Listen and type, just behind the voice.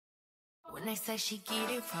When they say she get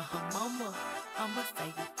it from her mama, I'ma say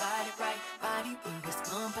you got it right. Body rude is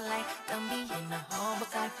unpolite. Don't be in the humble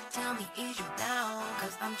type. Tell me, is you down?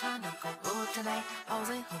 Cause I'm tryna go road tonight. Hoes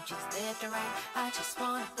and hoochies left and right. I just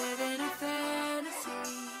wanna live in a fantasy.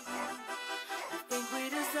 I think we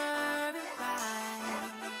deserve it right.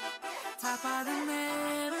 Top of the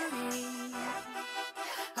memories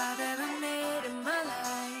I've ever made in my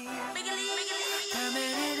life.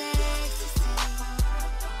 Permanent ecstasy.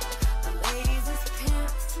 The ladies is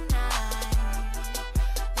pimps tonight.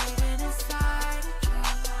 Living inside a dream.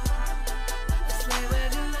 Let's play where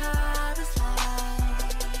the love is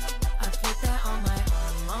like. I put that on my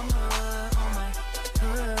mama, on my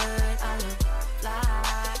hood. I look fly,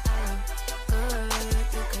 I look good.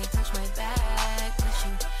 You can't touch my back, but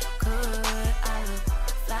you could. I look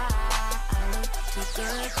fly, I look too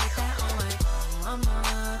good. Put that on my mama,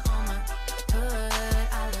 on my hood.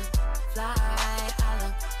 I look fly, I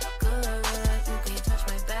look good. You can't touch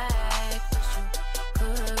my back, but you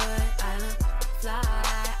could. I look fly,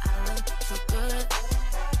 I look too good.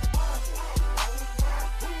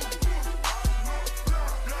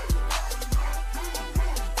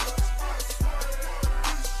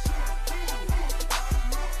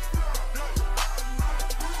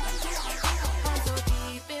 I'm so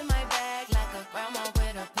deep in my bag like a grandma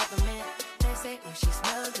with a peppermint. They say, oh, she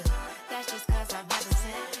smell good. That's just cause I'm having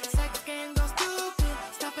sin. Sex game go stupid,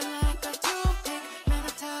 stopping like a toothpick. Man, I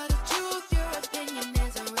tell the truth, your opinion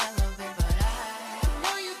is irrelevant. But I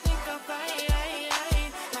know you think I'm fine.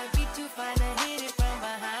 Might be too fine to hit it from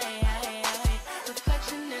behind.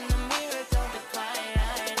 Reflection in the mirror, don't decline.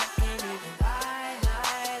 I can't even lie.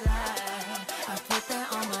 I put that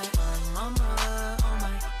on my mama, on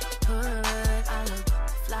my hood. I look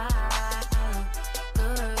fly, I look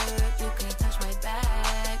good. You can't touch my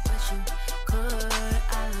back, but you could.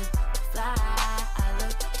 I look fly, I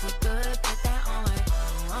look too good. Put that on my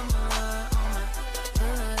mama, on my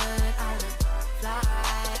hood. I look fly,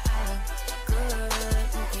 I look good.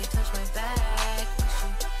 You can't touch my back, but you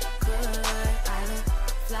could. I look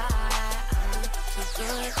fly, I look too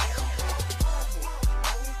good.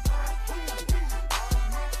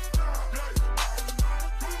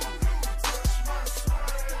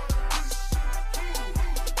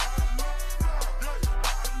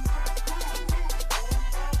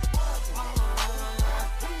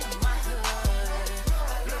 My hood,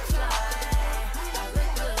 I look fly, I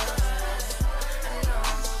look good. I know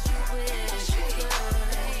you wish you could.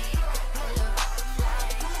 I look fly,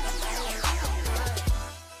 I look good.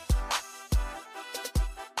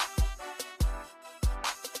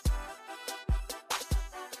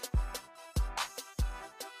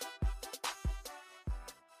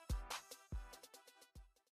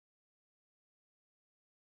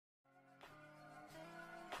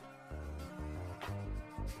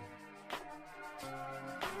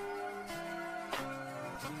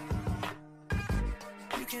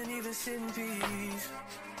 You can't even sit in peace.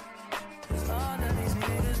 Cause all of these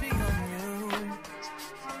niggas be on you.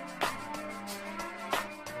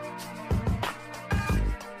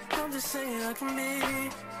 I'm just saying I can be,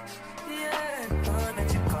 yeah. But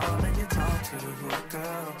that you call and you talk to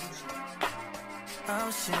girls.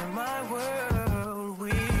 I'll share my world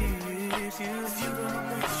with you. If you gonna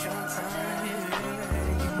waste your time, yeah,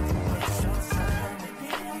 waste your time with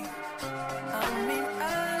me. I mean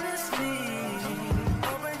honestly,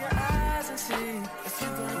 open your eyes and see. If you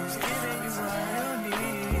gonna just give it, you what you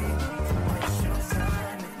need. Waste your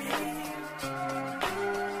time with me.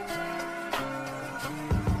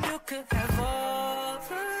 You could have all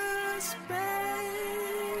the space,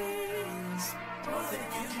 more than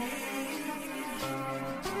you need.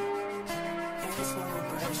 It's more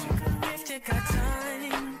pressure. If you got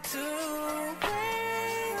time to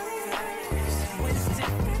waste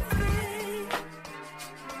it for free.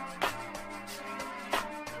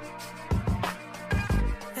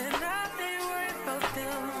 And I ain't worried about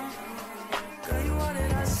them. Girl, you want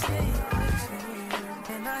it, I see.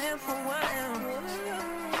 And I am who I am.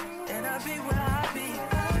 And I be where I be.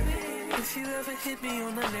 If you ever hit me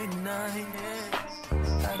on a late night,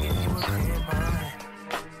 I'll give you a clear mind.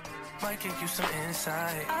 Might give you some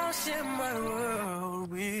insight. I'll share my world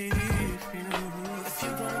with you. If you gonna waste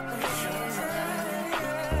your time,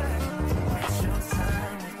 waste your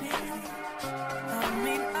time with me. I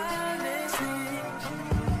mean honestly,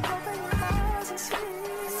 open your eyes and see.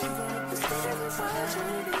 If you gonna waste your time,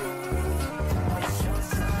 waste your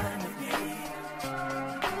time with me.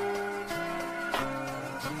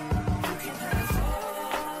 You can have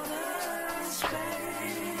all the space,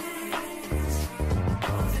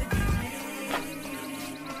 all that you need.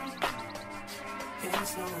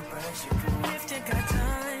 It's no pressure. If you got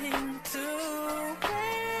time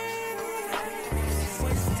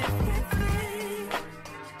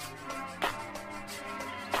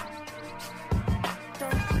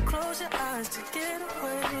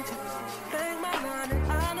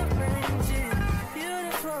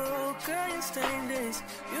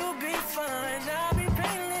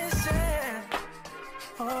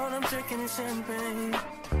drinking champagne.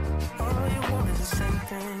 All you want is the same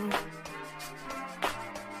thing.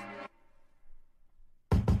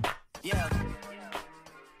 Yeah.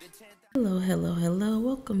 Hello, hello, hello.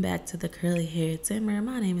 Welcome back to the CurlyHairedSimmer.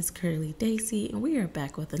 My name is Curly Daisy, and we are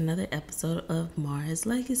back with another episode of Mara's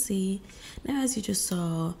Legacy. Now, as you just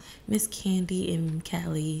saw, Miss Khandi and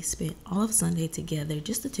Callie spent all of Sunday together,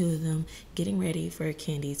 just the two of them, getting ready for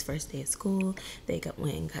Khandi's first day of school. They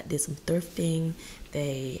went and did some thrifting.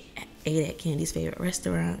 They ate at Khandi's favorite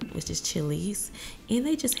restaurant, which is Chili's, and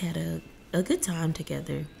they just had a good time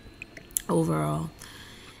together overall.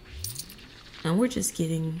 And we're just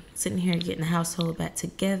sitting here getting the household back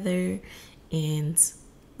together and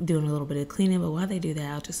doing a little bit of cleaning. But while they do that,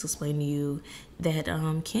 I'll just explain to you that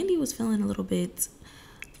Khandi was feeling a little bit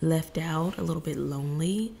left out, a little bit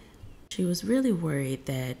lonely. She was really worried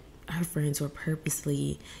that her friends were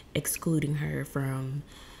purposely excluding her from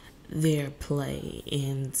their play.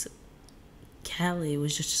 And Callie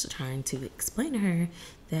was just trying to explain to her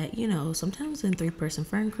that, you know, sometimes in 3-person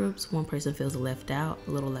friend groups, one person feels left out,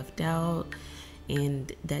 a little left out,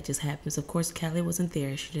 and that just happens. Of course, Callie wasn't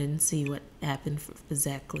there. She didn't see what happened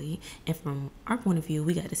exactly. And from our point of view,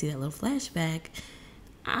 we got to see that little flashback.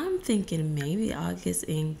 I'm thinking maybe August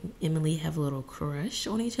and Emily have a little crush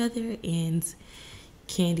on each other, and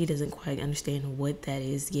Khandi doesn't quite understand what that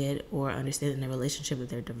is yet or understand the relationship that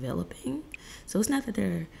they're developing. So it's not that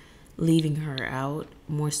they're leaving her out,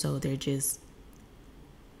 more so they're just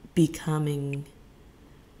developing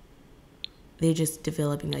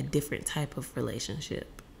a different type of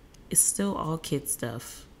relationship. It's still all kid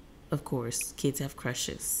stuff, of course. Kids have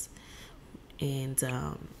crushes, and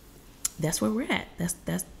that's where we're at. That's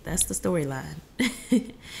the storyline.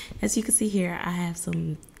 As you can see here, I have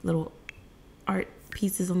some little art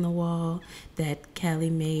pieces on the wall that Callie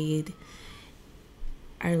made.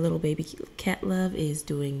 Our little baby cat Love is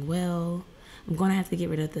doing well. I'm going to have to get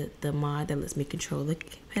rid of the mod that lets me control the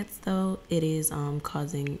pets, though. It is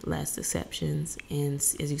causing last exceptions. And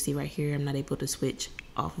as you see right here, I'm not able to switch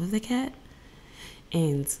off of the cat.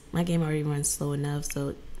 And my game already runs slow enough,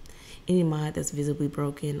 so any mod that's visibly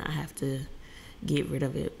broken, I have to get rid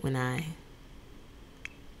of it when I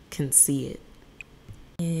can see it.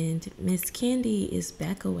 And Miss Khandi is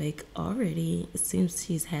back awake already. It seems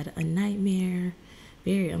she's had a nightmare.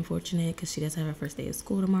 Very unfortunate because she does have her first day of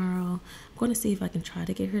school tomorrow. I'm going to see if I can try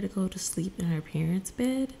to get her to go to sleep in her parents'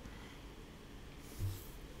 bed,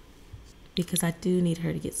 because I do need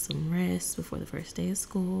her to get some rest before the first day of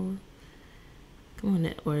school. Come on,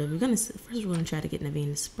 or we're going to try to get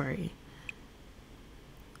Naveen to spray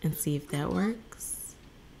and see if that works.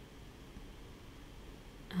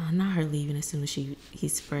 Not her leaving as soon as he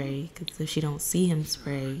spray, because if she don't see him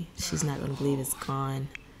spray, she's not going to believe it's gone.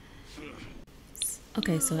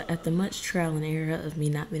 Okay, so after much trial and error of me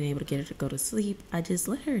not being able to get her to go to sleep, I just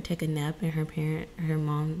let her take a nap in her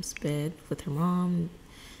mom's bed with her mom.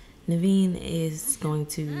 Naveen is going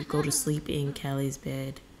to go to sleep in Callie's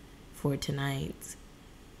bed for tonight.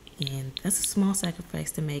 And that's a small sacrifice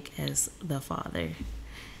to make as the father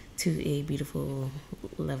to a beautiful,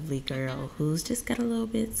 lovely girl who's just got a little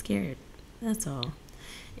bit scared. That's all.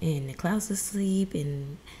 And Klaus is asleep,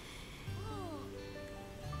 and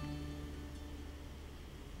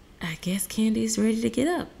I guess Khandi's ready to get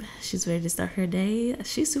up. She's ready to start her day.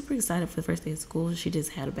 She's super excited for the first day of school. She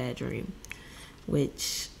just had a bad dream,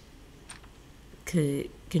 which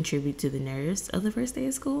could contribute to the nerves of the first day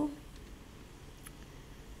of school.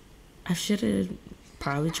 I should have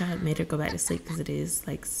probably made her go back to sleep because it is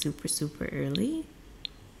like super, super early.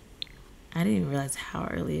 I didn't realize how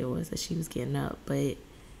early it was that she was getting up, but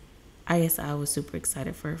I guess I was super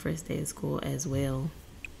excited for her first day of school as well.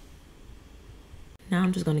 Now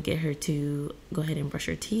I'm just going to get her to go ahead and brush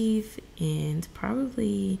her teeth and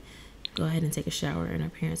probably go ahead and take a shower in her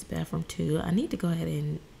parents' bathroom too. I need to go ahead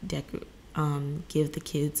and give the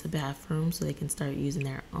kids a bathroom so they can start using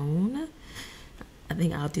their own. I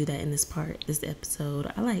think I'll do that in this episode.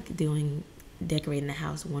 I like decorating the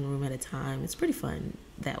house one room at a time. It's pretty fun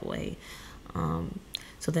that way.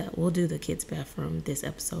 So that we'll do the kids' bathroom this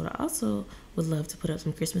episode. I also would love to put up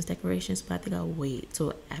some Christmas decorations, but I think I'll wait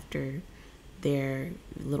till after their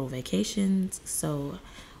little vacations. So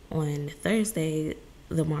on Thursday,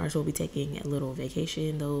 the Mars will be taking a little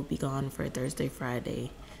vacation. They'll be gone for Thursday,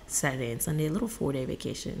 Friday, Saturday, and Sunday, a little 4-day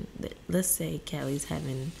vacation. Let's say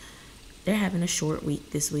they're having a short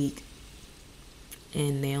week this week,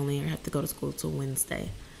 and they only have to go to school till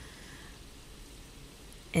Wednesday.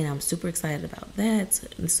 And I'm super excited about that.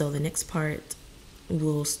 And so the next part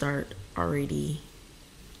will start already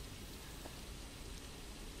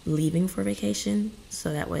leaving for vacation,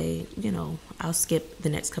 so that way, you know, I'll skip the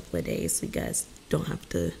next couple of days so you guys don't have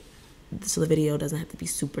to, so the video doesn't have to be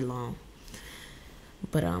super long.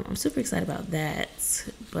 But I'm super excited about that.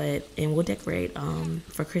 And we'll decorate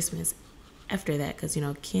for Christmas after that, because, you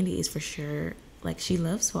know, Khandi is for sure, like, she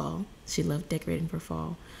loves fall. She loves decorating for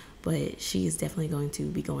fall, but she is definitely going to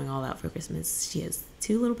be going all out for Christmas. She has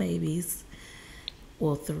 2 little babies,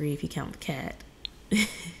 well, 3 if you count the cat,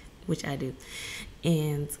 which I do.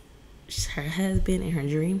 And her husband and her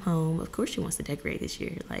dream home, of course she wants to decorate this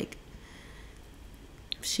year. Like,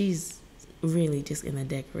 she's really just in a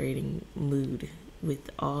decorating mood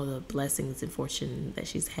with all the blessings and fortune that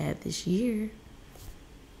she's had this year.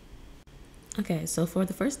 Okay, so for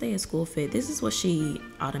the first day of school fit, this is what she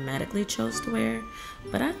automatically chose to wear,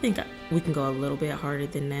 but I think we can go a little bit harder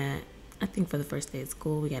than that. I think for the first day of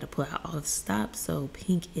school, we got to pull out all the stops, so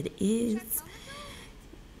pink it is.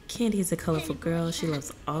 Khandi is a colorful girl. She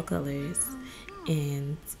loves all colors,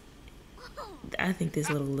 and I think this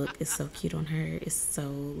little look is so cute on her. It's so,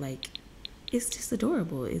 like, it's just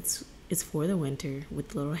adorable. It's for the winter with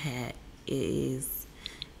the little hat. It is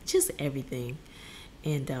just everything,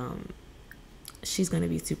 and she's gonna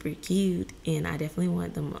be super cute, and I definitely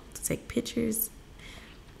want them to take pictures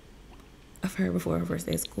of her before her first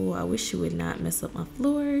day of school. I wish she would not mess up my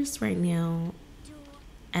floors right now.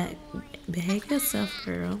 Behave yourself,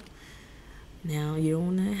 girl. Now, you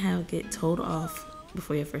don't want to get told off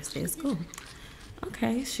before your first day of school.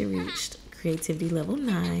 Okay, she reached creativity level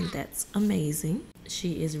 9. That's amazing.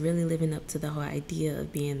 She is really living up to the whole idea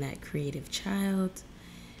of being that creative child.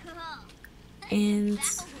 And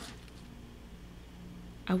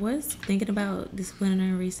I was thinking about disciplining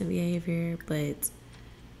her recent behavior, but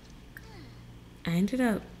I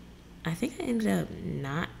think I ended up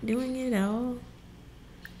not doing it at all.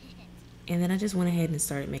 And then I just went ahead and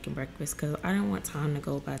started making breakfast, because I don't want time to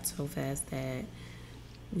go by so fast that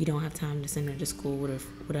we don't have time to send her to school with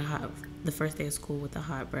the first day of school with a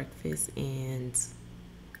hot breakfast. And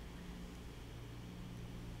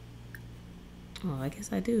I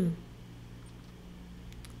guess I do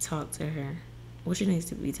talk to her. Well, she needs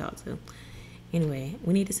to be talked to. Anyway,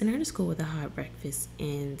 we need to send her to school with a hot breakfast,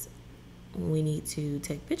 and we need to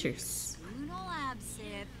take pictures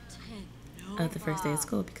of the first day of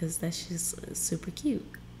school, because that's just super cute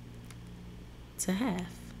to have.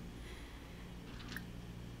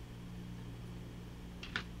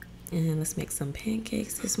 And then let's make some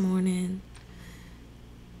pancakes this morning.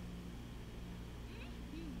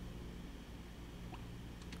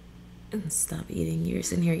 And stop eating. You're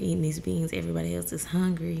sitting here eating these beans. Everybody else is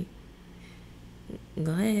hungry.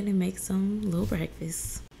 Go ahead and make some little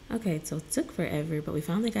breakfast. Okay, so it took forever, but we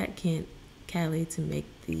finally got Callie to make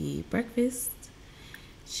the breakfast.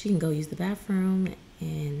 She can go use the bathroom,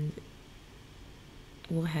 and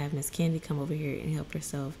we'll have Miss Khandi come over here and help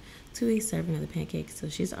herself to a serving of the pancakes. So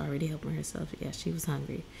she's already helping herself. Yeah, she was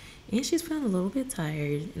hungry, and she's feeling a little bit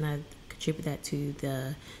tired, and I contribute that to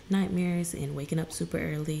the nightmares and waking up super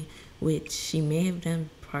early, which she may have done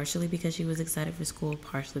partially because she was excited for school,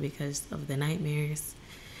 partially because of the nightmares.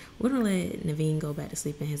 We're gonna let Naveen go back to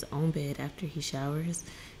sleep in his own bed after he showers,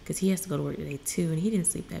 because he has to go to work today too, and he didn't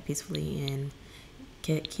sleep that peacefully in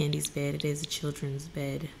Khandi's bed. It is a children's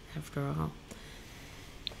bed after all.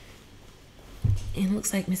 And it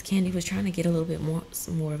looks like Miss Khandi was trying to get a little bit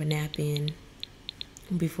more of a nap in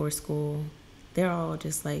before school. They're all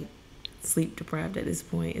just like sleep deprived at this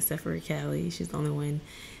point, except for Callie. She's the only one,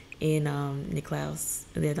 and Niklaus.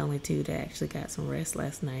 They're the only 2 that actually got some rest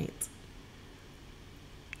last night.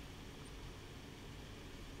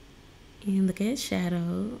 And look at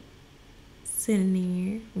Shadow sitting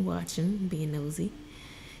there watching, being nosy.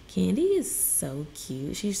 Khandi is so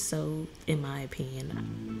cute. She's so, in my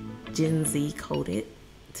opinion, Gen Z coded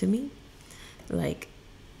to me. Like,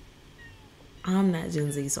 I'm not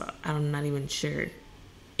Gen Z, so I'm not even sure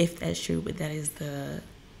if that's true, but that is the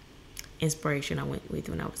inspiration I went with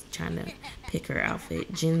when I was trying to pick her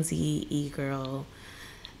outfit. Gen Z, e-girl,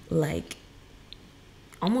 like,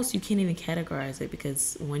 almost you can't even categorize it,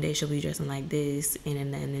 because one day she'll be dressing like this,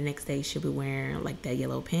 and then the next day she'll be wearing like that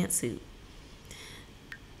yellow pantsuit.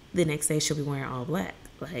 The next day she'll be wearing all black,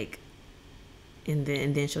 like, and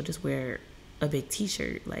then she'll just wear a big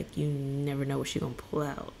t-shirt. Like, you never know what she's gonna pull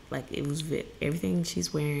out. Like, it was everything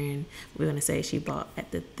she's wearing, we're gonna say she bought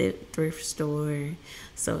at the thrift store.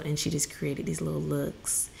 So, and she just created these little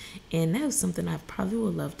looks, and that was something I probably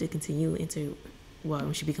would love to continue into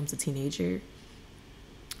when she becomes a teenager.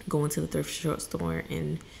 going to the thrift store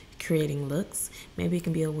and creating looks. Maybe it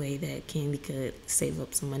can be a way that Khandi could save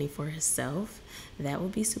up some money for herself. That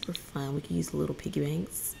would be super fun. We could use little piggy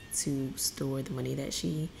banks to store the money that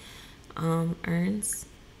she earns.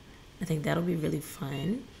 I think that'll be really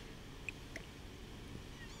fun.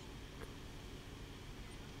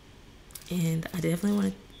 And I definitely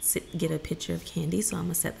want to get a picture of Khandi, so I'm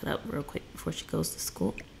gonna set that up real quick before she goes to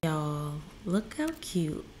school. Y'all, look how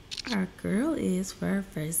cute our girl is for her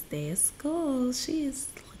first day of school. She is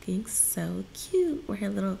looking so cute with her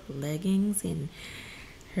little leggings and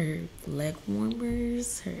her leg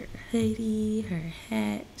warmers, her hoodie, her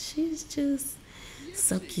hat. She's just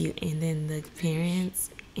so cute. And then the parents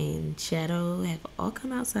and Shadow have all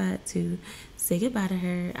come outside to say goodbye to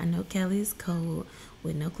her. I know Kelly's cold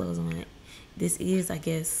with no clothes on. This is, I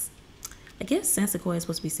guess San Sequoia is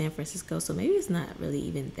supposed to be San Francisco, so maybe it's not really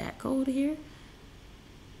even that cold here.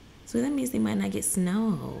 So that means they might not get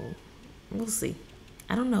snow. We'll see.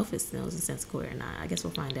 I don't know if it snows in San Sequoia or not. I guess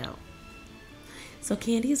we'll find out. So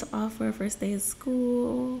Khandi is off for her first day of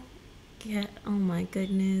school. Oh my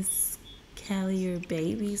goodness. Callie, your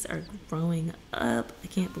babies are growing up. I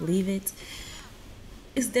can't believe it.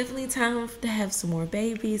 It's definitely time to have some more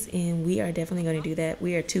babies, and we are definitely going to do that.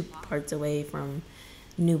 We are 2 parts away from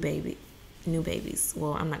new babies.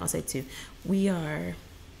 Well, I'm not going to say 2. We are,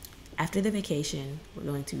 after the vacation, we're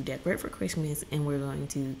going to decorate for Christmas, and we're going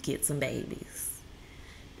to get some babies.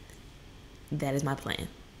 That is my plan,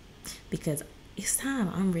 because it's time.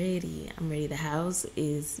 I'm ready. The house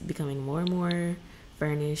is becoming more and more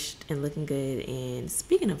furnished and looking good. And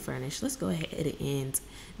speaking of furnished, let's go ahead and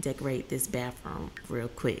decorate this bathroom real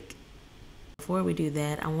quick. Before we do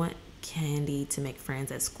that, I want Khandi to make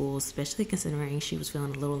friends at school, especially considering she was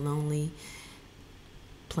feeling a little lonely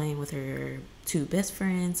playing with her 2 best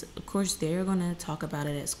friends. Of course, they're gonna talk about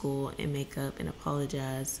it at school and make up and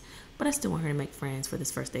apologize, but I still want her to make friends for this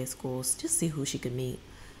first day of school, just see who she could meet.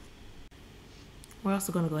 We're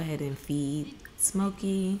also gonna go ahead and feed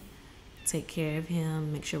Smokey, take care of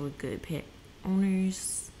him, make sure we're good pet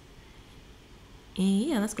owners. And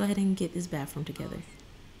yeah, let's go ahead and get this bathroom together.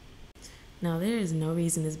 Now, there is no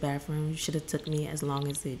reason this bathroom should have took me as long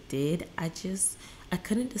as it did. I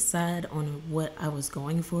couldn't decide on what I was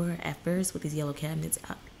going for at first with these yellow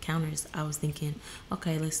counters. I was thinking,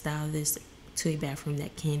 okay, let's style this to a bathroom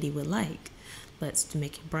that Khandi would like. Let's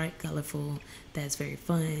make it bright, colorful, that's very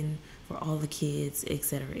fun for all the kids,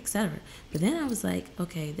 etc., etc. But then I was like,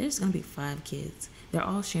 okay, there's gonna be 5 kids. They're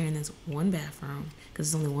all sharing this one bathroom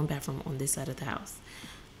because there's only one bathroom on this side of the house.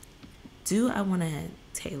 Do I want to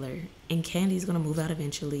tailor, and Khandi's gonna move out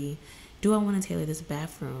eventually, do I want to tailor this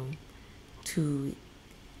bathroom to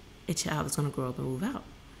a child that's gonna grow up and move out?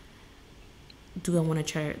 Do I want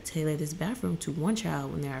to tailor this bathroom to one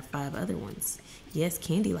child when there are 5 other ones? Yes,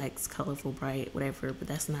 Khandi likes colorful, bright, whatever, but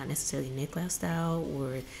that's not necessarily Nicholas style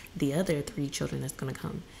or the other 3 children that's going to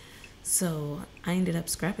come. So I ended up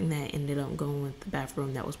scrapping that, ended up going with the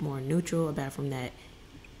bathroom that was more neutral, a bathroom that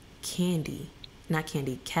Callie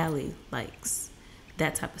likes.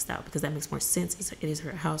 That type of style, because that makes more sense. It is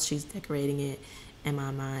her house, she's decorating it in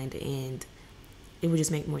my mind, and it would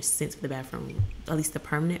just make more sense for the bathroom, at least the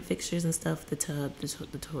permanent fixtures and stuff, the tub,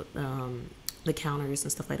 the counters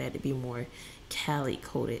and stuff like that, to be more Cali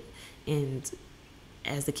coated. And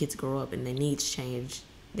as the kids grow up and their needs change,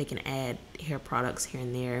 they can add hair products here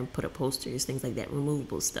and there and put up posters, things like that,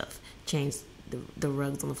 removable stuff, change the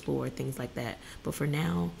rugs on the floor, things like that. But for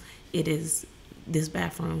now, this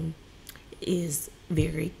bathroom is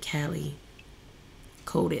very Cali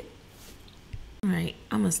coated. Alright,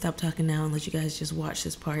 I'm gonna stop talking now and let you guys just watch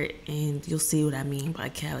this part, and you'll see what I mean by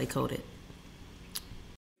Cali coated.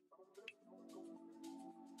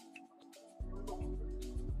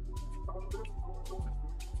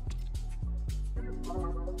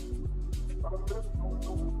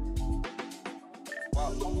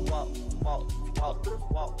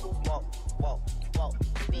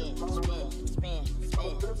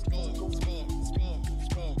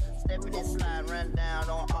 Stepping this slide, run down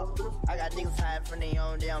on up. I got niggas hiding from their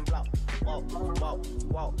own damn block. Walk,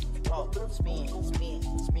 spin.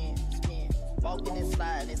 Walking and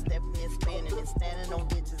sliding, stepping and spinning, and standing on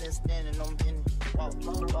bitches and standing on business. Walk.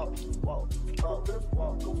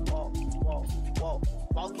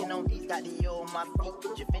 Walking on these, got the yo on my feet.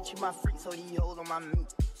 Da Vinci my freak, so these hoes on my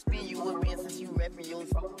meat. Spin you a bin since you reppin' your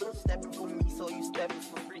feet. Stepping for me, so you stepping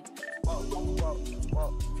for free.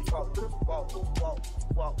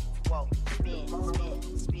 Walk. Spin. Let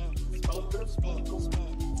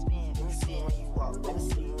me see when you walk. Let me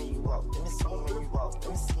see when you walk. Let me see when you walk.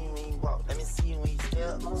 Let me see when you walk. Let me see when you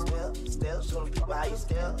step. Show them people how you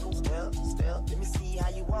step. Let me see how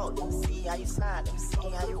you walk, let me see how you slide, let me see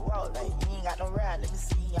how you walk. Like you ain't got no ride, let me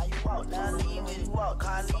see how you walk. Now lean with it, walk,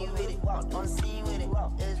 car lean with it, walk, on the scene with it,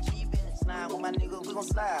 walk. There's Jeep in it, slide with my nigga, we gon'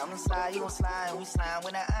 slide. I'm gon' slide, you gon' slide, and we slide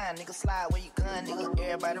with that iron. Nigga slide where you gun, nigga,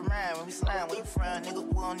 everybody rhyme. When we slide where you from, nigga,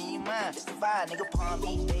 we don't need mine. It's the vibe, nigga, Palm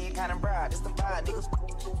Beach, they kinda broad. It's the vibe, niggas.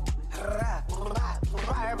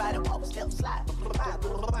 Everybody walk, step, slide.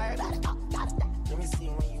 Everybody talk, let me see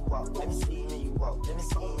when you walk, let me see when you walk, let me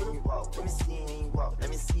see when you walk, let me see when you walk, let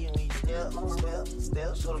me see when you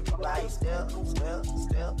step, show them people how you step.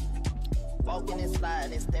 Walking and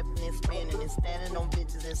sliding and stepping and spinning and standing on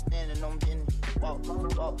bitches and standing on business. Walk.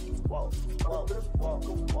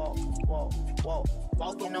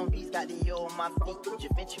 Walking on beats, got the yo on my feet.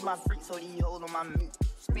 Javinci my freak, so the yo on my meat.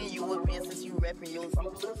 Spin you a bin since you reppin' your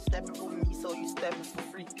feet. Stepping for me, so you stepping for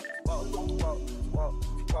free. Walk.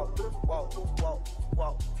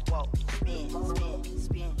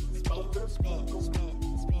 Spin.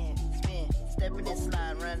 Stepping and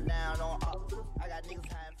slide, run down on up. I got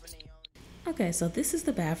niggas hiding from their own. Okay, so this is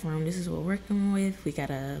the bathroom. This is what we're working with. We got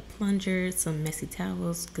a plunger, some messy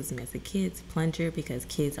towels because messy kids, plunger because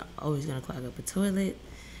kids are always gonna clog up a toilet.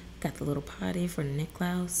 Got the little potty for Nick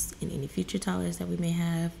Klaus and any future toddlers that we may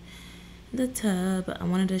have. The tub, I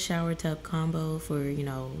wanted a shower tub combo for, you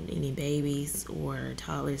know, any babies or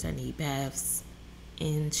toddlers that need baths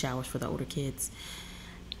and showers for the older kids.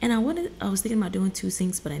 And I was thinking about doing 2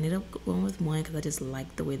 sinks, but I ended up going with 1 because I just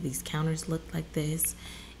like the way these counters look like this.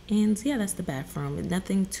 And yeah, that's the bathroom.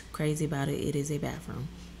 Nothing too crazy about it. It is a bathroom.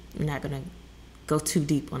 I'm not gonna go too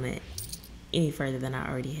deep on it any further than I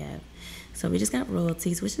already have. So we just got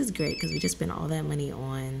royalties, which is great because we just spent all that money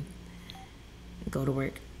on go to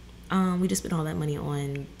work. We just spent all that money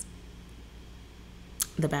on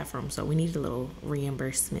the bathroom, so we needed a little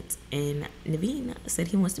reimbursement. And Naveen said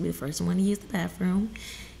he wants to be the first one to use the bathroom.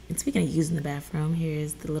 And speaking of using the bathroom,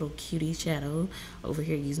 here's the little cutie Shadow over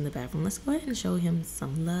here using the bathroom. Let's go ahead and show him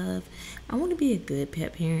some love. I want to be a good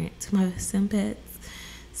pet parent to my sim pets,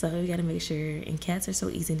 so we got to make sure. And cats are so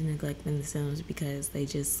easy to neglect in the Sims because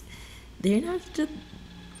they're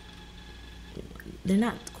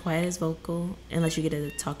not quite as vocal unless you get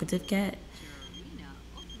a talkative cat.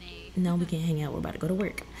 No, we can't hang out. We're about to go to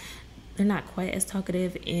work. They're not quite as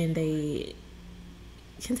talkative, and they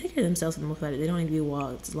can take care of themselves for the most part. They don't need to be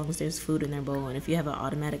walked as long as there's food in their bowl. And if you have an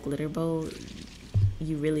automatic litter bowl,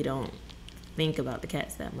 you really don't think about the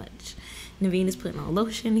cats that much. Naveen is putting on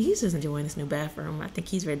lotion. He's just enjoying this new bathroom. I think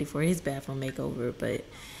he's ready for his bathroom makeover, but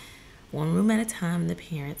one room at a time. The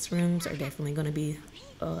parents' rooms are definitely going to be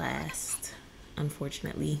last,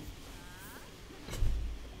 unfortunately.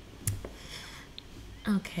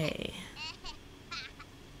 Okay.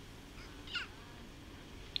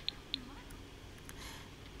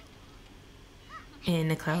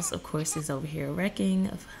 And Niklaus, of course, is over here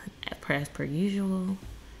wrecking, as per usual.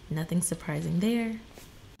 Nothing surprising there.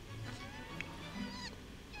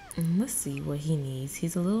 And let's see what he needs.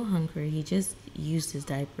 He's a little hungry. He just used his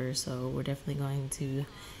diaper, so we're definitely going to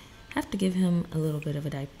have to give him a little bit of a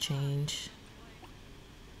diaper change.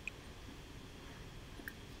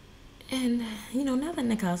 And, you know, now that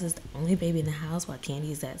Niklaus is the only baby in the house while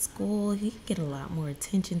Khandi is at school, he can get a lot more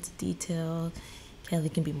attention to detail. Kelly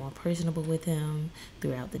can be more personable with him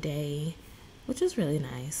throughout the day, which is really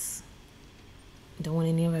nice. Don't want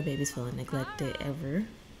any of our babies feeling neglected ever,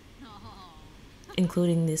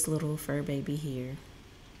 including this little fur baby here.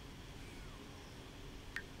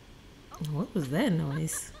 What was that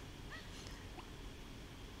noise?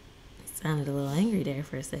 Sounded a little angry there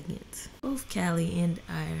for a second. Both Callie and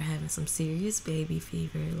I are having some serious baby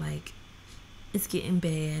fever. Like, it's getting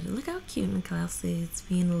bad. Look how cute Niklaus is,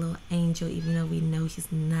 being a little angel, even though we know he's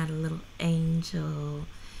not a little angel.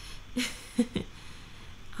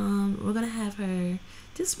 We're gonna have her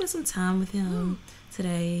just spend some time with him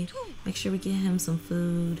today. Make sure we get him some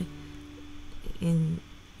food. And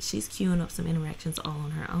she's queuing up some interactions all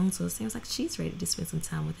on her own, so it seems like she's ready to spend some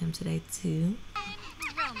time with him today too.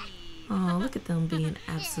 Oh, look at them being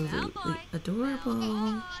absolutely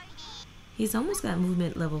adorable. He's almost got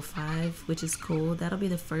movement level 5, which is cool. That'll be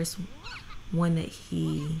the first one that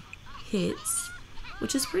he hits,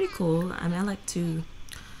 which is pretty cool. I mean, I like to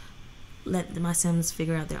let my Sims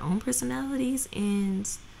figure out their own personalities, and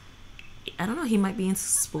I don't know, he might be into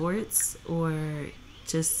sports or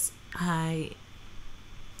just high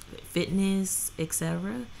fitness,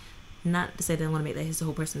 etc. Not to say that I want to make that his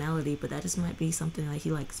whole personality, but that just might be something like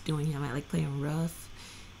he likes doing. He might like playing rough,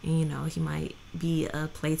 and, you know, he might be a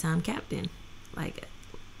playtime captain, like,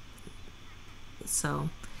 so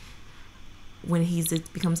when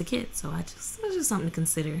becomes a kid. So it's just something to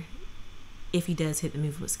consider if he does hit the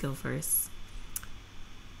movement skill first.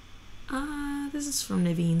 This is from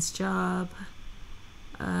Naveen's job.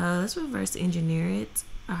 Let's reverse engineer it.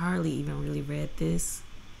 I hardly even really read this.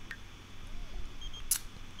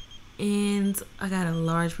 And I got a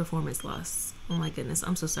large performance loss. Oh my goodness,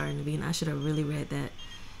 I'm so sorry, Naveen. I should have really read that.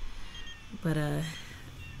 But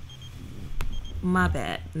my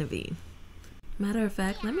bad, Naveen. Matter of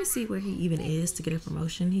fact, let me see where he even is to get a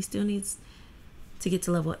promotion. He still needs to get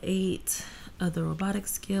to level 8 of the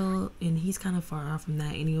robotics skill, and he's kind of far off from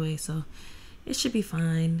that anyway, so it should be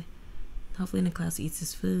fine. Hopefully Niklaus eats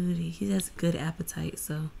his food. He has good appetite,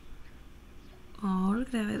 so. Oh,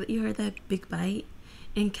 look at that. You heard that big bite?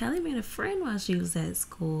 And Callie made a friend while she was at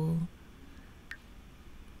school.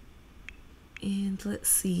 And let's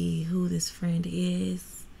see who this friend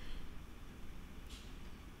is.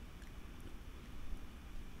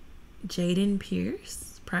 Jaden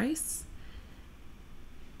Price.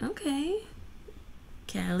 Okay.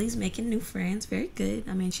 Callie's making new friends. Very good.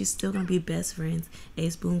 I mean, she's still gonna be best friends.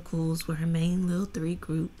 Ace Boom Cools were her main little 3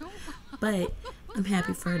 group. But I'm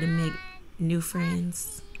happy for her to make new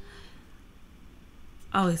friends.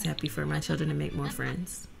 Always happy for my children to make more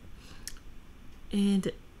friends.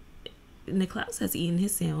 And Niklaus has eaten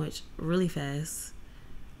his sandwich really fast.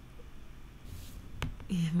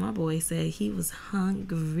 And my boy said he was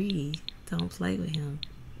hungry. Don't play with him.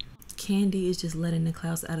 Khandi is just letting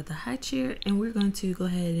Niklaus out of the high chair, and we're going to go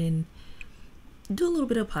ahead and do a little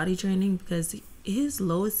bit of potty training because his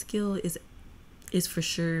lowest skill is for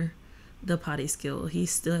sure the potty skill. He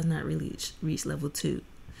still has not really reached level 2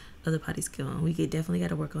 of the potty skill, and we definitely got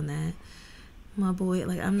to work on that. My boy,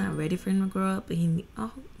 like, I'm not ready for him to grow up, but he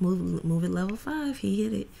move at level 5. He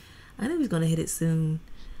hit it. I knew he was gonna hit it soon.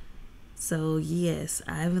 So yes,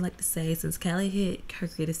 I would like to say, since Callie hit her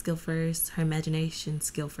creative skill first, her imagination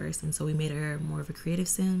skill first, and so we made her more of a creative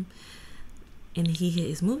sim, and he hit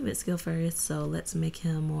his movement skill first, so let's make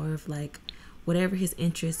him more of like whatever his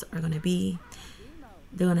interests are going to be,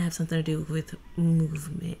 they're going to have something to do with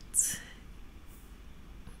movement.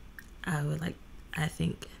 I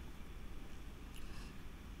think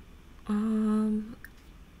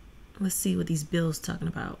let's see what these bills talking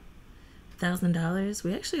about. $1,000.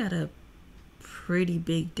 We actually got a pretty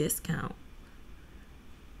big discount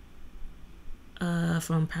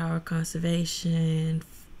from power conservation,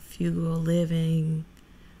 frugal living.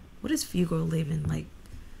 What is frugal living? Like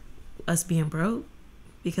us being broke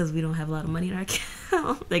because we don't have a lot of money in our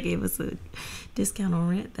account. They gave us a discount on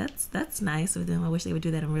rent. That's nice of them. I wish they would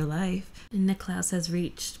do that in real life. And Niklaus has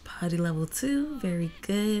reached potty level 2. Very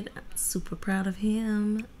good. I'm super proud of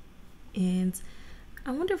him. And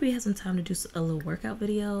I wonder if we have some time to do a little workout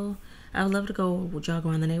video. I would love to go jog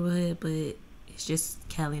around the neighborhood, but it's just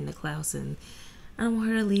Callie and Niklaus, and I don't want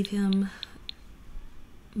her to leave him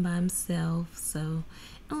by himself. So,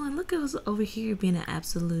 oh, and look at us over here being an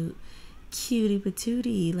absolute cutie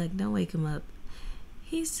patootie. Like, don't wake him up.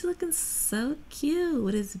 He's looking so cute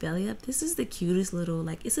with his belly up. This is the cutest little,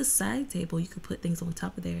 like, it's a side table. You could put things on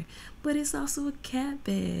top of there, but it's also a cat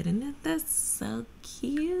bed, and that's so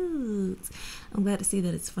cute. I'm glad to see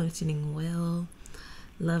that it's functioning well.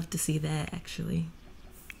 Love to see that, actually.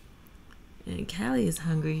 And Callie is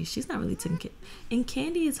hungry. She's not really taking care. And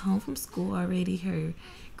Khandi is home from school already. Her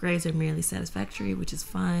grades are merely satisfactory, which is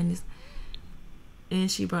fine.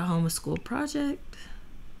 And she brought home a school project.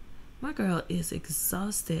 My girl is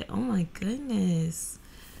exhausted. Oh my goodness.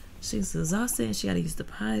 She's exhausted and she gotta use the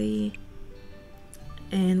potty.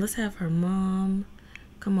 And let's have her mom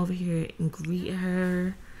come over here and greet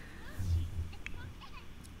her.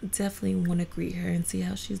 Definitely want to greet her and see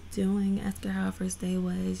how she's doing. Ask her how her first day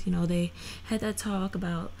was. You know, they had that talk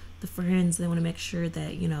about the friends. They want to make sure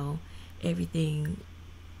that, you know, everything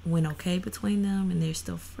went okay between them and they're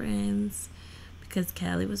still friends. Because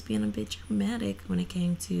Callie was being a bit dramatic when it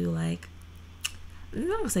came to, like, I'm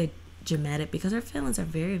not gonna say dramatic because her feelings are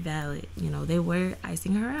very valid. You know, they were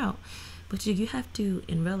icing her out. But you have to,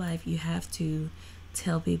 in real life, you have to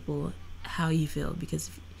tell people how you feel, because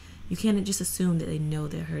you can't just assume that they know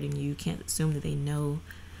they're hurting you. You can't assume that they know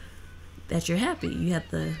that you're happy. You have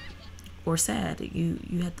to, or sad. You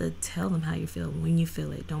have to tell them how you feel when you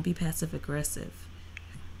feel it. Don't be passive aggressive.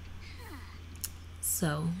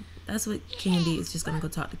 So that's what Khandi is just gonna go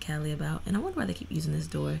talk to Callie about. And I wonder why they keep using this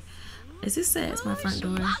door. Is this sad? It's my front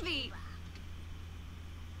door.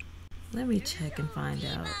 Let me check and find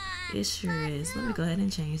out. It sure is. Let me go ahead and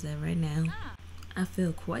change that right now. I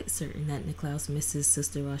feel quite certain that Niklaus missed his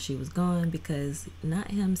sister while she was gone, because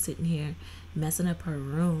not him sitting here messing up her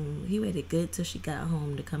room. He waited good till she got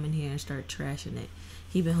home to come in here and start trashing it.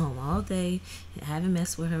 He been home all day and haven't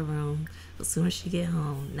messed with her room. As soon as she get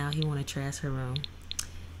home, now he want to trash her room.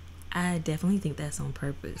 I definitely think that's on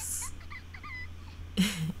purpose.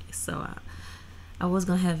 So I was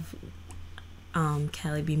gonna have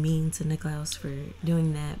Callie be mean to Niklaus for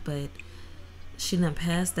doing that, but she done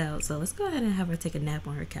passed out, so let's go ahead and have her take a nap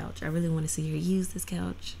on her couch. I really want to see her use this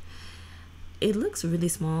couch. It looks really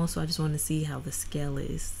small, so I just want to see how the scale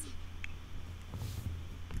is.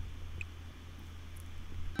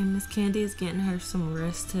 And Miss Khandi is getting her some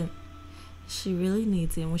rest. She really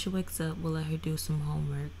needs it, and when she wakes up, we'll let her do some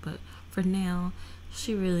homework. But for now,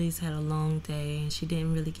 she really has had a long day, and she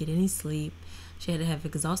didn't really get any sleep. She had to have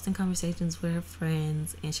exhausting conversations with her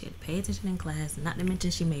friends, and she had to pay attention in class, not to mention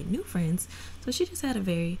she made new friends. So she just had a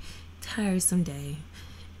very tiresome day,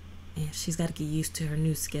 and she's got to get used to her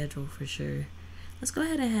new schedule for sure. Let's go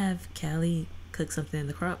ahead and have Callie cook something in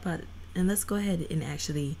the crock pot, and let's go ahead and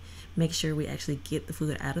actually make sure we actually get the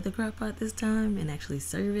food out of the crock pot this time and actually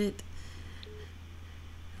serve it.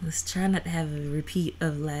 Let's try not to have a repeat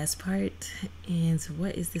of last part. And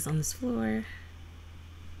what is this on this floor?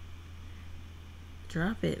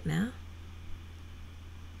 Drop it now.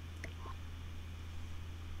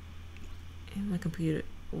 And my computer.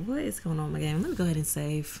 What is going on with my game? Let me go ahead and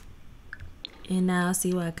save. And now I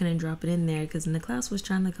see why I couldn't drop it in there, because Niklaus was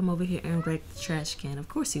trying to come over here and wreck the trash can. Of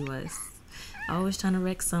course he was. Always trying to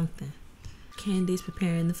wreck something. Khandi's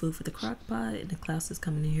preparing the food for the crock pot, and Niklaus is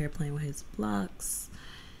coming in here playing with his blocks.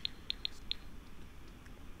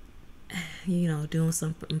 You know, doing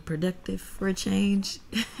something productive for a change.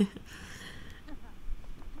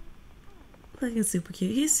 Looking super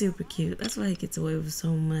cute. He's super cute. That's why he gets away with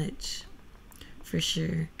so much, for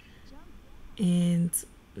sure. And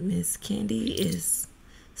Miss Khandi is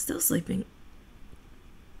still sleeping.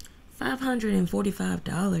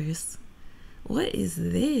 $545. What is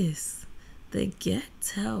this? The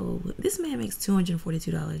ghetto. This man makes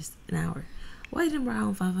 $242 an hour. Why didn't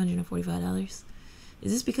Brown $545?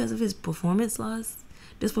 Is this because of his performance loss?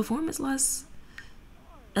 Does performance loss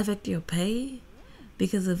affect your pay?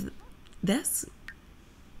 Because of that's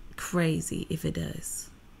crazy if it does.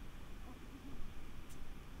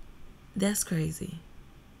 That's crazy.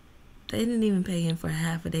 They didn't even pay him for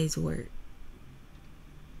half a day's work.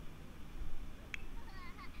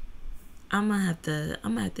 I'm gonna have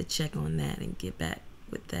to check on that and get back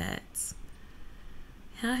with that.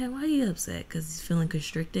 Why are you upset? Because he's feeling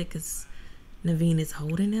constricted? Because Naveen is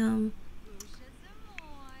holding him?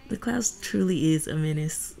 The Klaus truly is a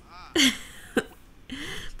menace.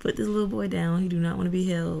 Put this little boy down. He do not want to be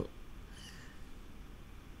held.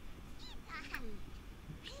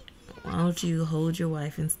 Why don't you hold your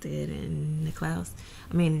wife instead? And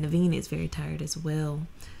Naveen is very tired as well.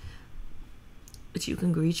 But you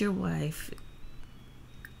can greet your wife.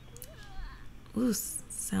 Ooh,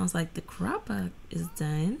 sounds like the crop pot is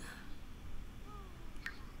done.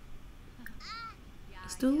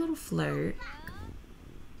 Let's do a little flirt.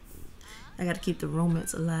 I gotta keep the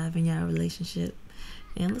romance alive in y'all relationship.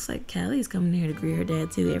 And it looks like Callie's coming in here to greet her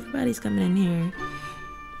dad too. Everybody's coming in here.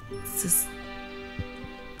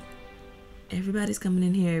 Everybody's coming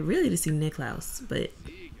in here really to see Niklaus, but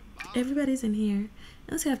everybody's in here.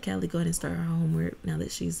 Let's have Callie go ahead and start her homework now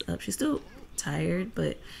that she's up. She's still tired,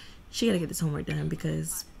 but she gotta get this homework done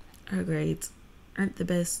because her grades aren't the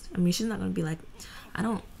best. I mean, she's not gonna be like, I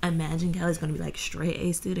don't imagine Callie's gonna be like straight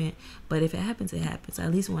A student, but if it happens, it happens. I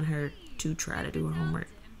at least want her to try to do her homework.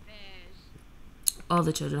 All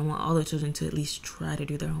the children, I want all the children to at least try to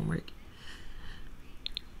do their homework.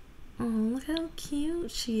 Oh, look how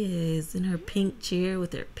cute she is in her pink chair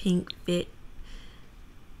with her pink fit.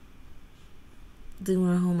 Doing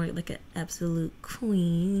her homework like an absolute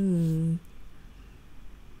queen.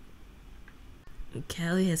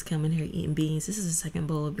 Callie has come in here eating beans. This is the second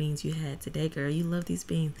bowl of beans you had today, girl. You love these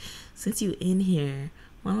beans. Since you in here,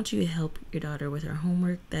 why don't you help your daughter with her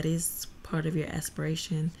homework? That is part of your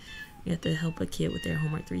aspiration. You have to help a kid with their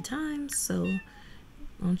homework 3 times. So,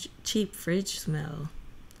 don't you, cheap fridge smell.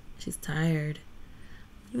 She's tired.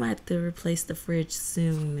 You might have to replace the fridge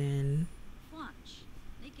soon, man.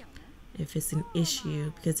 If it's an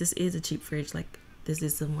issue, because this is a cheap fridge. Like, this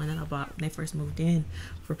is the one that I bought when they first moved in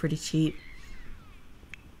for pretty cheap.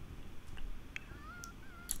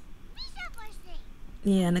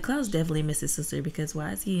 Yeah, Niklaus definitely misses his sister, because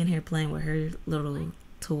why is he in here playing with her little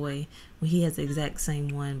toy when he has the exact same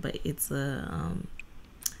one, but it's a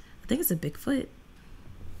I think it's a Bigfoot,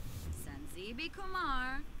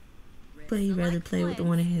 but he'd rather play with the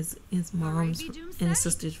one in his mom's and his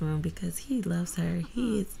sister's room because he loves her.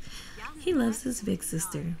 He loves his big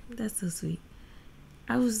sister. That's so sweet.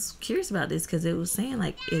 I was curious about this because it was saying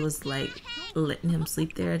like it was like letting him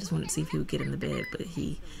sleep there. I just wanted to see if he would get in the bed, but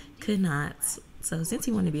he could not. So since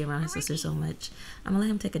he wanted to be around his sister so much, I'm gonna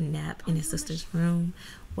let him take a nap in his sister's room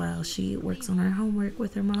while she works on her homework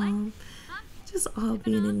with her mom. Just all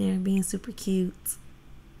being in there, being super cute.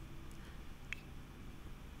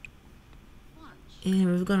 And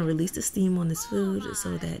we're gonna release the steam on this food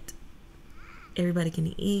so that everybody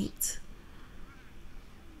can eat.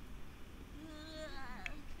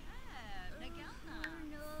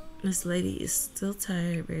 This lady is still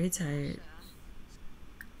tired, very tired.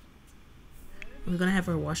 We're gonna have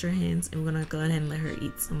her wash her hands and we're gonna go ahead and let her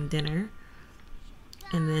eat some dinner.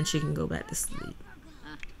 And then she can go back to sleep.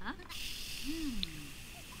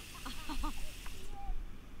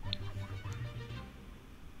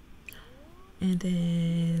 And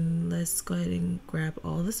then let's go ahead and grab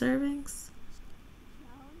all the servings.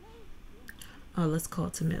 Oh, let's call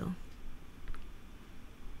Tamil.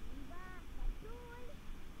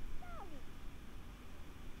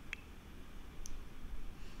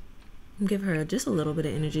 Give her just a little bit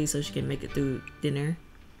of energy so she can make it through dinner.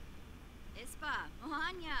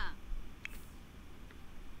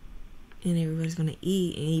 And everybody's gonna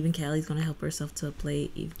eat, and even Callie's gonna help herself to a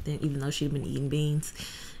plate, even though she's been eating beans.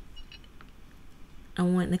 I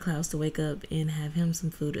want Niklaus to wake up and have him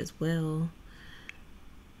some food as well.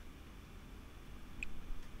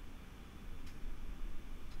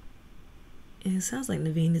 And it sounds like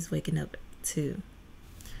Naveen is waking up too.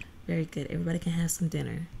 Very good. Everybody can have some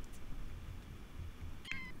dinner.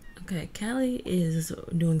 Okay, Callie is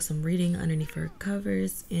doing some reading underneath her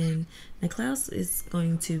covers, and Niklaus is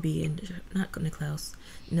going to be in, not Niklaus,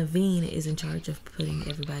 Naveen is in charge of getting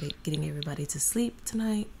everybody to sleep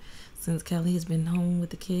tonight, since Callie has been home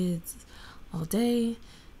with the kids all day.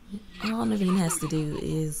 All Naveen has to do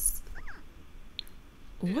is,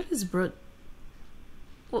 what is Brooke?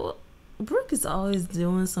 Well, Brooke is always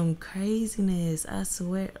doing some craziness, I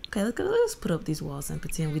swear. Okay, let's put up these walls and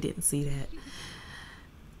pretend we didn't see that.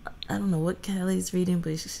 I don't know what Callie's reading,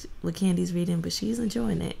 but what Candy's reading, but she's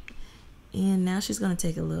enjoying it. And now she's gonna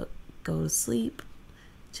take a look, go to sleep,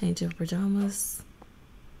 change her pajamas,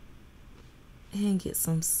 and get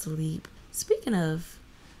some sleep. Speaking of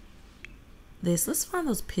this, let's find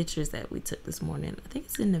those pictures that we took this morning. I think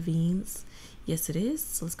it's in Naveen's. Yes, it is.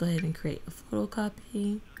 So let's go ahead and create a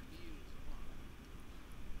photocopy.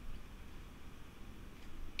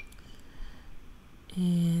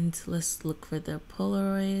 And let's look for the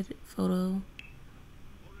Polaroid photo.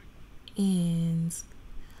 And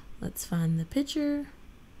let's find the picture.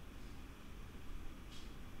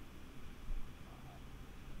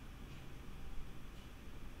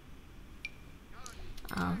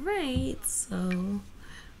 Alright, so,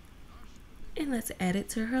 and let's add it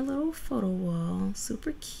to her little photo wall.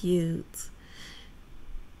 Super cute.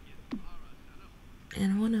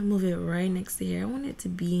 And I want to move it right next to here. I want it to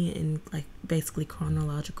be in like basically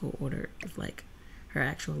chronological order of like her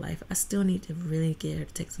actual life. I still need to really get her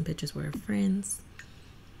to take some pictures with her friends,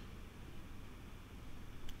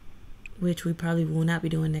 which we probably will not be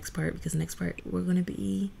doing next part, because next part we're going to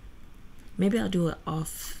be, maybe I'll do it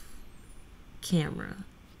off camera,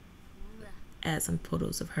 add some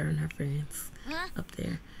photos of her and her friends up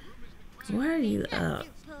there. Why are you up?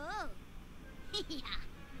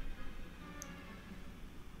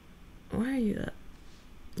 Why are you up?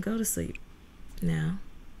 Go to sleep now.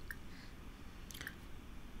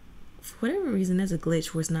 For whatever reason, there's a glitch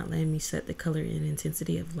where it's not letting me set the color and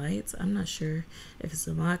intensity of lights. I'm not sure if it's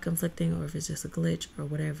a mod conflicting or if it's just a glitch or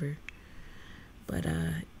whatever. But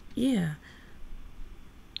yeah.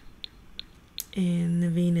 And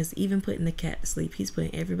Naveen is even putting the cat to sleep. He's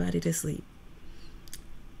putting everybody to sleep.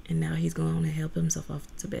 And now he's going to help himself off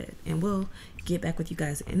to bed. And we'll get back with you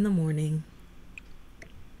guys in the morning.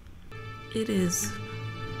 It is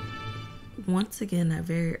once again a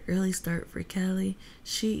very early start for Callie.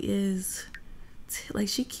 She is like,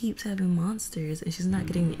 she keeps having monsters and she's not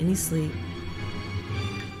getting any sleep.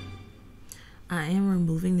 I am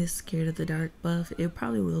removing this scared of the dark buff. It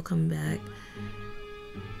probably will come back,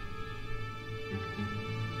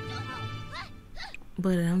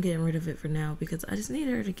 but I'm getting rid of it for now because I just need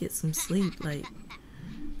her to get some sleep. Like,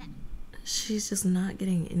 she's just not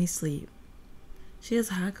getting any sleep. She has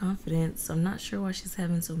high confidence. I'm not sure why she's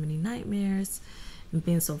having so many nightmares and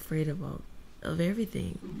being so afraid of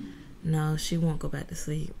everything. No, she won't go back to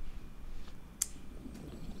sleep.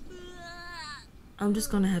 I'm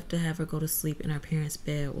just gonna have her go to sleep in our parents'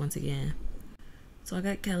 bed once again. So I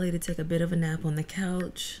got Callie to take a bit of a nap on the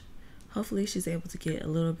couch. Hopefully she's able to get a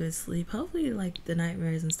little bit of sleep. Hopefully like the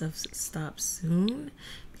nightmares and stuff stop soon,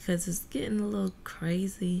 because it's getting a little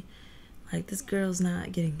crazy. Like, this girl's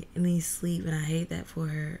not getting any sleep, and I hate that for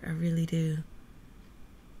her. I really do.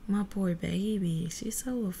 My poor baby. She's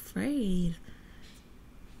so afraid.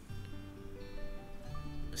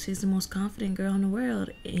 she's the most confident girl in the world,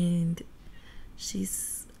 and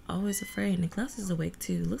she's always afraid. And Klaus is awake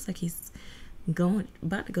too. Looks like he's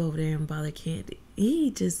about to go over there and bother Khandi.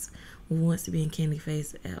 He just wants to be in Khandi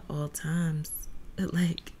face at all times.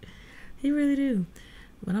 Like, he really do.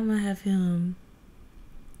 But I'm gonna have him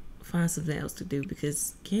find something else to do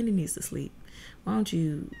because Khandi needs to sleep. Why don't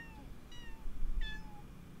you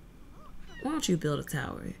build a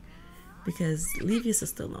tower? Because leave your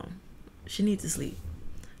sister alone. She needs to sleep.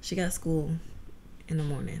 She got school in the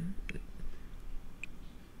morning.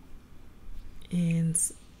 And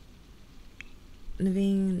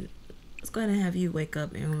Naveen, let's go ahead and have you wake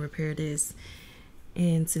up and repair this.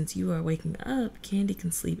 And since you are waking up, Khandi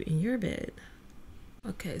can sleep in your bed.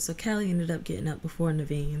 Okay, so Callie ended up getting up before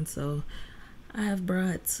Naveen, so I have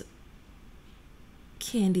brought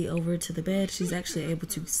Khandi over to the bed. She's actually able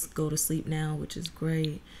to go to sleep now, which is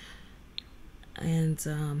great. And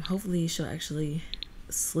hopefully she'll actually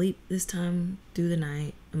sleep this time through the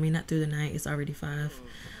night. I mean, not through the night, it's already 5.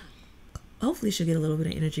 Hopefully she'll get a little bit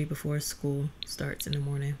of energy before school starts in the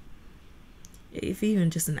morning. If even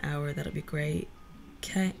just an hour, that'll be great.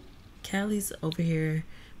 Callie's over here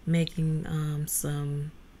making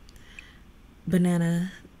some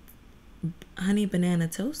honey banana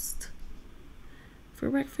toast for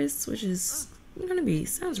breakfast, which is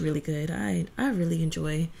sounds really good. I really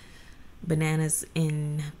enjoy bananas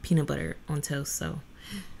and peanut butter on toast, so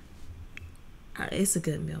it's a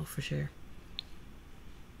good meal for sure.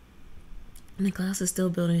 Niklaus is still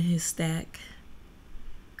building his stack.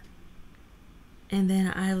 And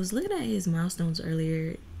then I was looking at his milestones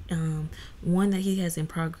earlier. One that he has in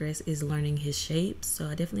progress is learning his shapes, so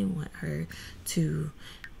I definitely want her to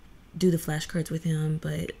do the flashcards with him,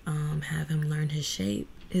 but have him learn his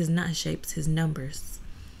his numbers.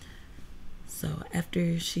 So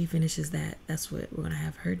after she finishes that, that's what we're gonna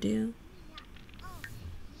have her do.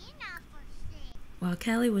 While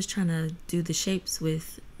Callie was trying to do the shapes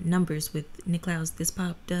with numbers with Niklaus, this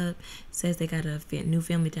popped up. It says they got a new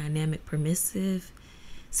family dynamic, permissive.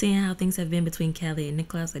 Seeing how things have been between Callie and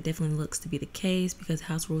Niklaus, that definitely looks to be the case because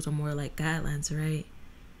house rules are more like guidelines, right?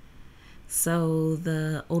 So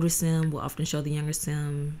the older sim will often show the younger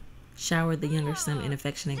sim, shower the younger sim in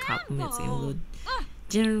affection and compliments, and will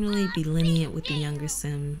generally be lenient with the younger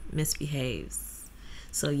sim misbehaves.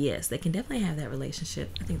 So yes, they can definitely have that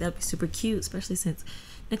relationship. I think that'd be super cute, especially since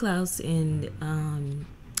Niklaus and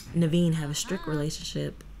Naveen have a strict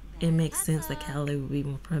relationship. It makes sense that Callie would be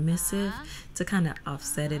more permissive to kind of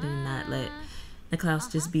offset it and not let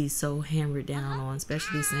Niklaus just be so hammered down on,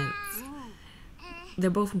 especially since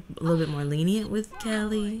they're both a little bit more lenient with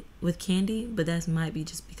Khandi, but that might be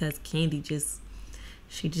just because Khandi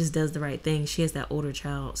she just does the right thing. She has that older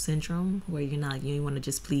child syndrome where you want to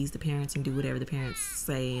just please the parents and do whatever the parents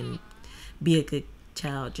say and be a good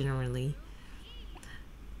child generally.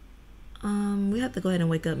 We have to go ahead and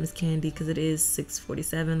wake up Miss Khandi because it is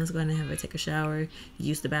 6:47. Let's go ahead and have her take a shower,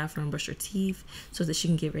 use the bathroom, brush her teeth so that she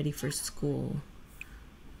can get ready for school.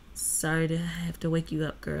 Sorry to have to wake you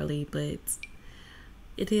up, girly, but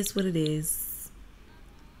it is what it is.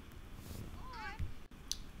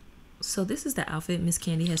 So this is the outfit Miss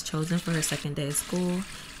Khandi has chosen for her second day of school.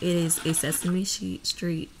 It is a Sesame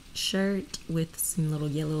Street shirt with some little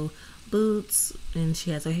yellow boots, and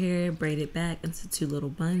she has her hair braided back into 2 little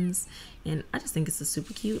buns, and I just think it's a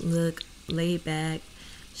super cute look, laid back.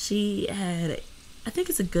 I think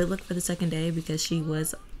it's a good look for the second day because she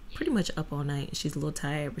was pretty much up all night. She's a little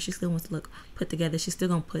tired, but she still wants to look put together. She's still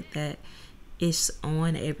gonna put that ish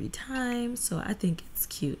on every time, so I think it's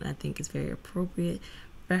cute and I think it's very appropriate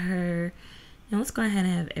for her. And let's go ahead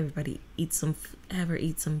and have everybody have her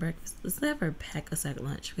eat some breakfast. Let's have her pack a sack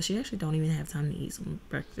lunch because she actually don't even have time to eat some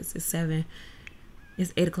breakfast. It's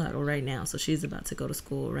 8 o'clock right now, so she's about to go to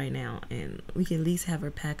school right now, and we can at least have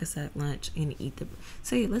her pack a sack lunch and eat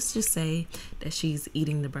let's just say that she's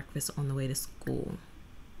eating the breakfast on the way to school,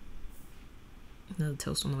 the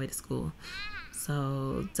toast on the way to school.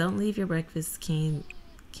 So don't leave your breakfast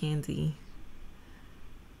Khandi.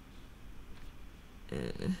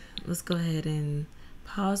 Let's go ahead and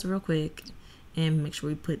pause real quick and make sure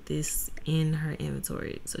we put this in her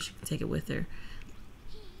inventory so she can take it with her.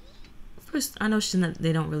 First, I know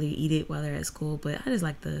they don't really eat it while they're at school, but I just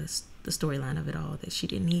like the storyline of it all, that she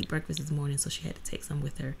didn't eat breakfast this morning, so she had to take some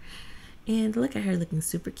with her. And look at her looking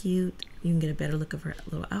super cute. You can get a better look of her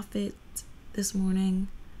little outfit this morning.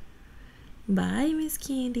 Bye, Miss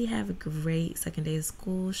Khandi. Have a great second day of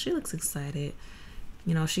school. She looks excited.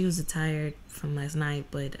 She was tired from last night,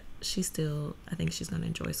 but I think she's going to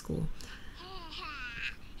enjoy school.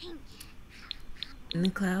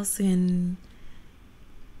 Niklaus and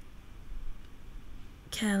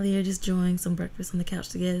Callie are just enjoying some breakfast on the couch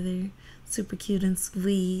together. Super cute and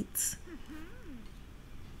sweet.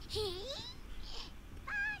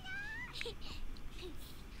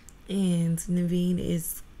 And Naveen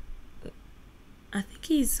is, I think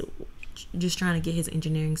he's just trying to get his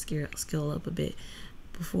engineering skill up a bit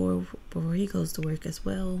before he goes to work as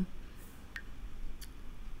well.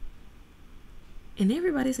 And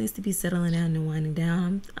everybody seems to be settling down and winding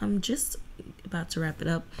down. I'm just about to wrap it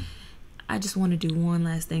up. I just want to do one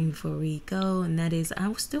last thing before we go, and that is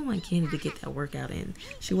I still want Khandi to get that workout in.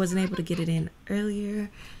 She wasn't able to get it in earlier,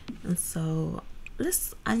 and so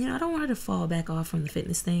I don't want her to fall back off from the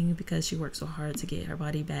fitness thing because she worked so hard to get her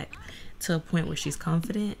body back to a point where she's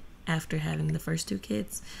confident after having the first 2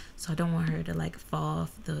 kids. So I don't want her to like fall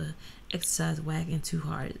off the exercise wagon too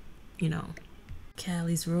hard, you know.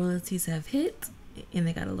 Callie's royalties have hit and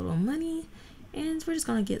they got a little money, and we're just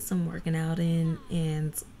gonna get some working out in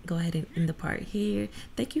and go ahead and end the part here.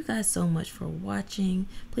 Thank you guys so much for watching.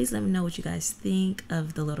 Please let me know what you guys think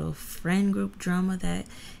of the little friend group drama that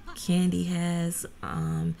Khandi has.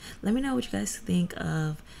 Let me know what you guys think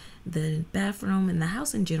of the bathroom and the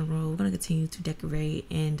house in general. We're gonna continue to decorate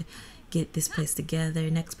and get this place together.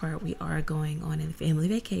 Next part, we are going on a family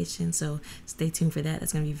vacation, so stay tuned for that.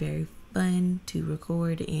 That's gonna be very fun to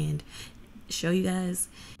record and show you guys.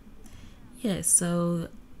 Yeah, so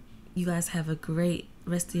you guys have a great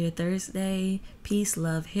rest of your Thursday. Peace,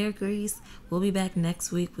 love, hair grease. We'll be back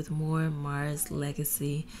next week with more Mars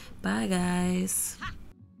Legacy. Bye guys.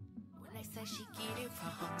 When they say she get it from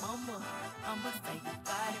her mama, I'ma say you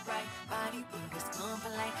got it right. Body